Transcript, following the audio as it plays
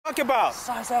Talk about.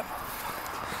 Size up.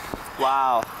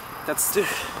 Wow, that's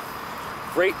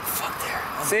Great. Fuck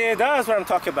there. see, that's what I'm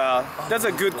talking about. That's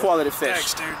a good quality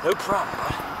fish. Thanks, dude. No problem,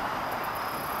 bud.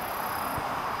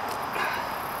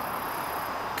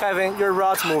 Kevin, your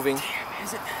rod's moving. Damn,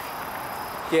 is it?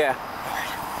 Yeah.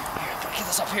 Alright, here, get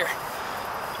this up here.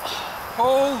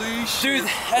 Holy shit. Dude,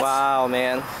 that's... Wow,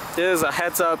 man. This is a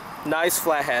heads up, nice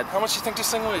flathead. How much do you think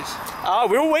this thing weighs?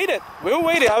 We'll wait it. We'll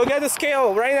wait it. I'll get the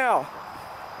scale right now.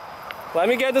 Let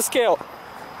me get the scale.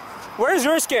 Where's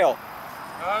your scale?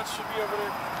 It should be over there.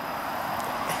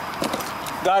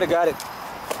 Got it, got it.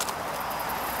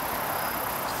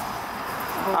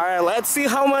 Alright, let's see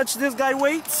how much this guy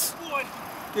weighs.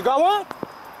 You got one?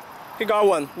 He got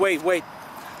one. Wait,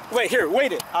 here,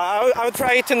 wait it. I'll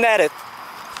try to net it.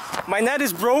 My net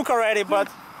is broke already, but...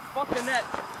 Fuck the net.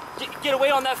 Get away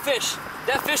on that fish.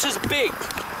 That fish is big.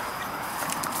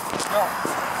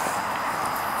 No.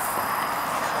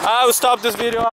 I'll stop this video.